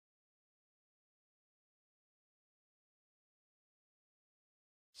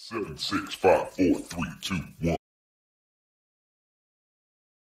7, 6, 5, 4, 3, 2, 1.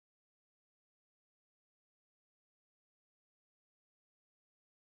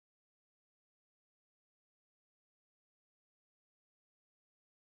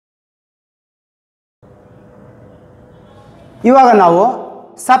 ಇವಾಗ ನಾವು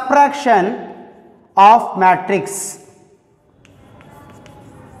subtraction of matrix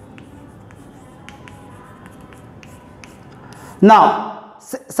ನಾವು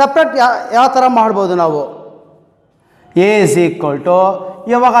ಸಪ್ರೇಟ್ ಯಾವ ಥರ ಮಾಡ್ಬೋದು ನಾವು ಎ ಇಸ್ ಈಕ್ವಲ್ ಟು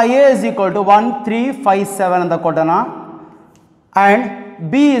ಇವಾಗ ಎ ಇಸ್ ಈಕ್ವಲ್ ಟು 1 3 5 7 ಅಂತ ಕೊಟ್ಟಣ and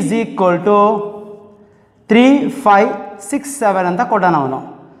B is equal to 3 5 6 7 ಅಂತ ಕೊಟ್ಟಣ ಅವನು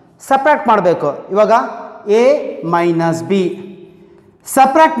ಸಪ್ರೇಟ್ ಮಾಡಬೇಕು ಇವಾಗ ಎ ಮೈನಸ್ ಬಿ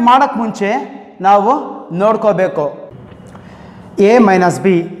ಸಪ್ರೇಟ್ ಮಾಡೋಕ್ಕೆ ಮುಂಚೆ ನಾವು ನೋಡ್ಕೋಬೇಕು ಎ ಮೈನಸ್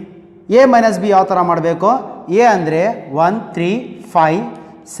ಬಿ ಯಾವ ಥರ ಮಾಡಬೇಕು ಎ ಅಂದರೆ 1 3 5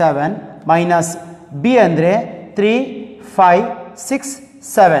 7 ಮೈನಸ್ ಬಿ ಅಂದರೆ 3 5 6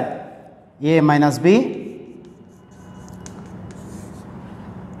 7 ಎ ಮೈನಸ್ ಬಿ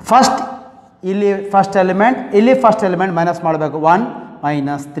ಫಸ್ಟ್ ಇಲ್ಲಿ ಫಸ್ಟ್ ಎಲಿಮೆಂಟ್ ಮೈನಸ್ ಮಾಡಬೇಕು 1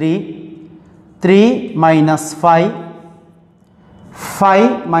 minus 3 3 minus 5 5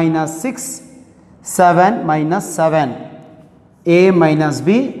 minus 6 7 minus 7 A minus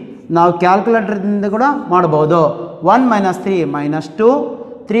B ನಾವು ಕ್ಯಾಲ್ಕುಲೇಟರ್ದಿಂದ ಕೂಡ ಮಾಡ್ಬೋದು 1 minus 3 minus 2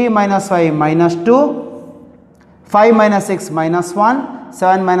 3 minus 5 minus 2 5 minus 6 minus 1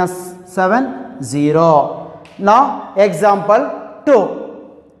 7 minus 7 0 ನಾವು ಎಕ್ಸಾಂಪಲ್ 2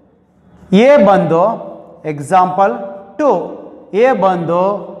 ಎ ಬಂದು ಎಕ್ಸಾಂಪಲ್ 2 ಎ ಬಂದು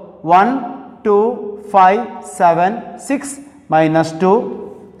 1 2 5 7 6 ಮೈನಸ್ 2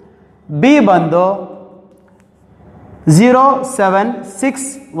 ಬಿ ಬಂದು 0 7 6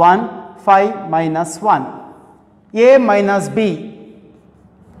 1 5 minus 1 a minus b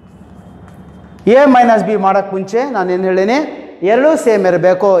ಮಾಡೋಕ್ಕೆ ಮುಂಚೆ ನಾನು ಏನು ಹೇಳೀನಿ ಎರಡೂ ಸೇಮ್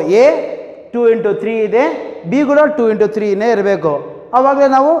ಇರಬೇಕು a 2 into 3 ಇದೆ b ಕೂಡ 2 into 3 ನೇ ಇರಬೇಕು ಆವಾಗಲೇ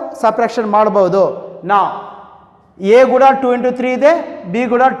ನಾವು ಸಬ್ಟ್ರಾಕ್ಷನ್ ಮಾಡ್ಬೋದು ನಾವು a ಕೂಡ 2 into 3 ಇದೆ b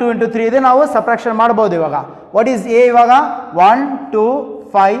ಕೂಡ 2 into 3 ಇದೆ ನಾವು ಸಬ್ಟ್ರಾಕ್ಷನ್ ಮಾಡ್ಬೋದು ಇವಾಗ ವಾಟ್ ಈಸ್ a ಇವಾಗ 1 2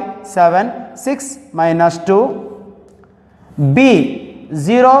 5 7 6 minus 2 B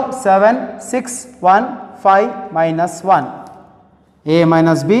 0 7 6 1 5 minus 1 A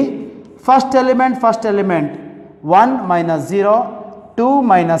minus B first element 1 minus 0 2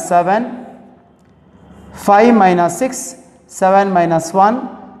 minus 7 5 minus 6 7 minus 1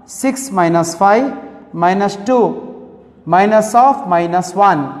 6 minus 5 minus 2 minus of minus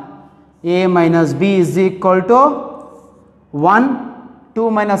 1 A minus B is equal to 1 2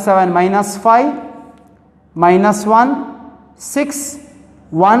 minus 7 minus 5 minus 1 6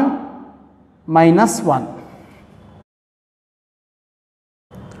 1 minus 1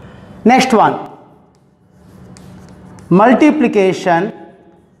 next one multiplication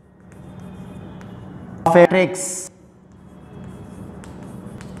of a matrix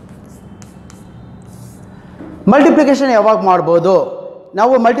multiplication ಯಾವಾಗ ಮಾಡ್ಬೋದು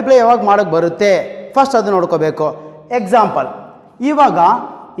ನಾವು multiply ಯಾವಾಗ ಮಾಡೋಕ್ಕೆ ಬರುತ್ತೆ first ಅದು ನೋಡ್ಕೋಬೇಕು example ಇವಾಗ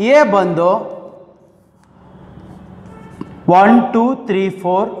A ಬಂದು 1 2 3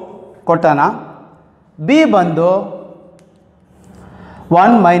 4 ಕೊಟ್ಟಣ ಬಿ ಬಂದು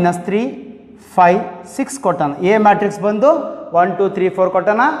 1 ಮೈನಸ್ 3 5 6 ಕೊಟ್ಟಣ ಎ ಮ್ಯಾಟ್ರಿಕ್ಸ್ ಬಂದು 1 2 3 4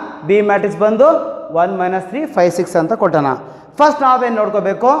 ಕೊಟ್ಟಣ ಬಿ ಮ್ಯಾಟ್ರಿಕ್ಸ್ ಬಂದು 1 ಮೈನಸ್ 3 5 6 ಅಂತ ಕೊಟ್ಟಣ ಫಸ್ಟ್ ನಾವೇನು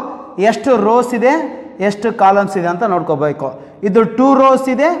ನೋಡ್ಕೋಬೇಕು ಎಷ್ಟು ರೋಸ್ ಇದೆ ಎಷ್ಟು ಕಾಲಮ್ಸ್ ಇದೆ ಅಂತ ನೋಡ್ಕೋಬೇಕು ಇದು 2 ರೋಸ್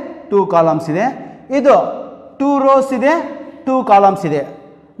ಇದೆ 2 ಕಾಲಮ್ಸ್ ಇದೆ ಇದು 2 ರೋಸ್ ಇದೆ 2 ಕಾಲಮ್ಸ್ ಇದೆ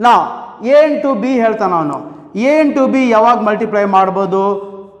ನಾವು ಎ ಇಂಟು ಬಿ ಹೇಳ್ತಾನೆ ಅವನು ಎ ಇಂಟು ಬಿ ಯಾವಾಗ ಮಲ್ಟಿಪ್ಲೈ ಮಾಡ್ಬೋದು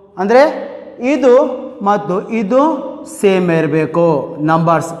ಅಂದರೆ ಇದು ಮತ್ತು ಇದು ಸೇಮ್ ಇರಬೇಕು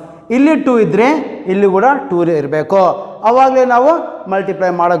ನಂಬರ್ಸ್ ಇಲ್ಲಿ 2 ಇದ್ದರೆ ಇಲ್ಲಿ ಕೂಡ 2 ಇರಬೇಕು ಆವಾಗಲೇ ನಾವು ಮಲ್ಟಿಪ್ಲೈ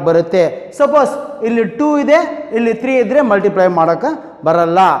ಮಾಡೋಕ್ಕೆ ಬರುತ್ತೆ ಸಪೋಸ್ ಇಲ್ಲಿ 2 ಇದೆ ಇಲ್ಲಿ 3 ಇದ್ದರೆ ಮಲ್ಟಿಪ್ಲೈ ಮಾಡೋಕ್ಕೆ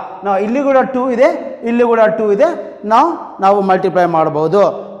ಬರಲ್ಲ ನಾವು ಇಲ್ಲಿ ಕೂಡ 2 ಇದೆ ಇಲ್ಲಿ ಕೂಡ 2 ಇದೆ ನಾವು ಮಲ್ಟಿಪ್ಲೈ ಮಾಡ್ಬೋದು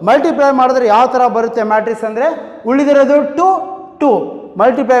ಮಲ್ಟಿಪ್ಲೈ ಮಾಡಿದ್ರೆ ಯಾವ ಥರ ಬರುತ್ತೆ ಮ್ಯಾಟ್ರಿಕ್ಸ್ ಅಂದರೆ ಉಳಿದಿರೋದು 2 2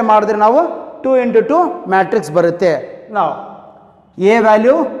 ಮಲ್ಟಿಪ್ಲೈ ಮಾಡಿದ್ರೆ ನಾವು 2 into 2 ಮ್ಯಾಟ್ರಿಕ್ಸ್ ಬರುತ್ತೆ ನಾವು A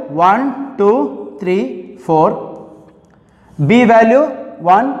value 1 2 3 4 B value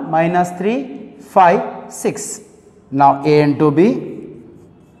 1 minus 3 5 6 ನಾವು ಎ ಇಂಟು ಬಿ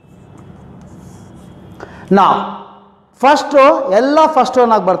ನಾವು ಫಸ್ಟ್ ರೋ ಎಲ್ಲ ಫಸ್ಟ್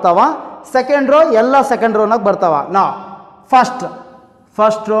ರೋನಾಗ ಬರ್ತಾವ ಸೆಕೆಂಡ್ ರೋ ಎಲ್ಲ ಸೆಕೆಂಡ್ ರೋನಾಗ ಬರ್ತಾವ ನಾವು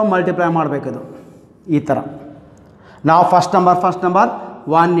ಫಸ್ಟ್ ರೋ ಮಲ್ಟಿಪ್ಲೈ ಮಾಡಬೇಕದು ಈ ಥರ ನಾವು first number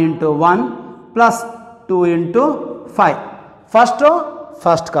 1 into 1 plus 2 into 5 first row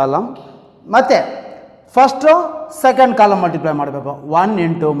first column ಮತ್ತು ಫಸ್ಟು ಸೆಕೆಂಡ್ ಕಾಲಮ್ ಮಲ್ಟಿಪ್ಲೈ ಮಾಡಬೇಕು. 1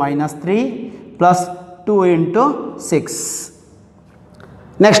 into -3 plus 2 into 6.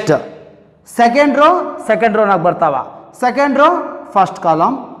 Next second ರೋನಾಗ ಬರ್ತಾವ. Second row first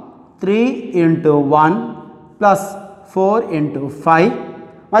column 3 into 1 plus 4 into 5.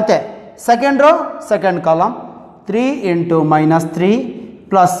 ಮತ್ತು second row second column 3 into -3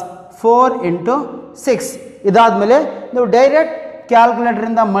 plus 4 into 6. ಇದಾದಮೇಲೆ ನೀವು direct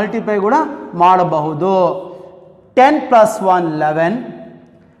ಕ್ಯಾಲ್ಕುಲೇಟರಿಂದ multiply ಕೂಡ ಮಾಡಬಹುದು. 10 plus 1 11,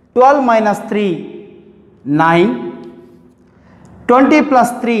 12 minus 3 9, 20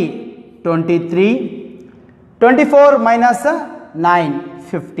 plus 3 23, 24 minus 9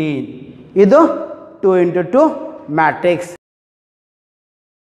 15. ಇದು 2 into 2 matrix.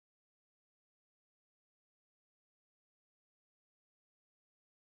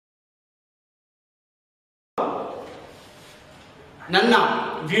 ನನ್ನ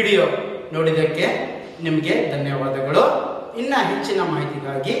video ನೋಡಿದ್ದಕ್ಕೆ ನಿಮಗೆ ಧನ್ಯವಾದಗಳು. ಇನ್ನು ಹೆಚ್ಚಿನ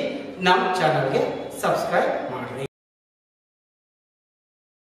ಮಾಹಿತಿಗಾಗಿ ನಮ್ಮ ಚಾನಲ್ಗೆ ಸಬ್ಸ್ಕ್ರೈಬ್ ಮಾಡಿ.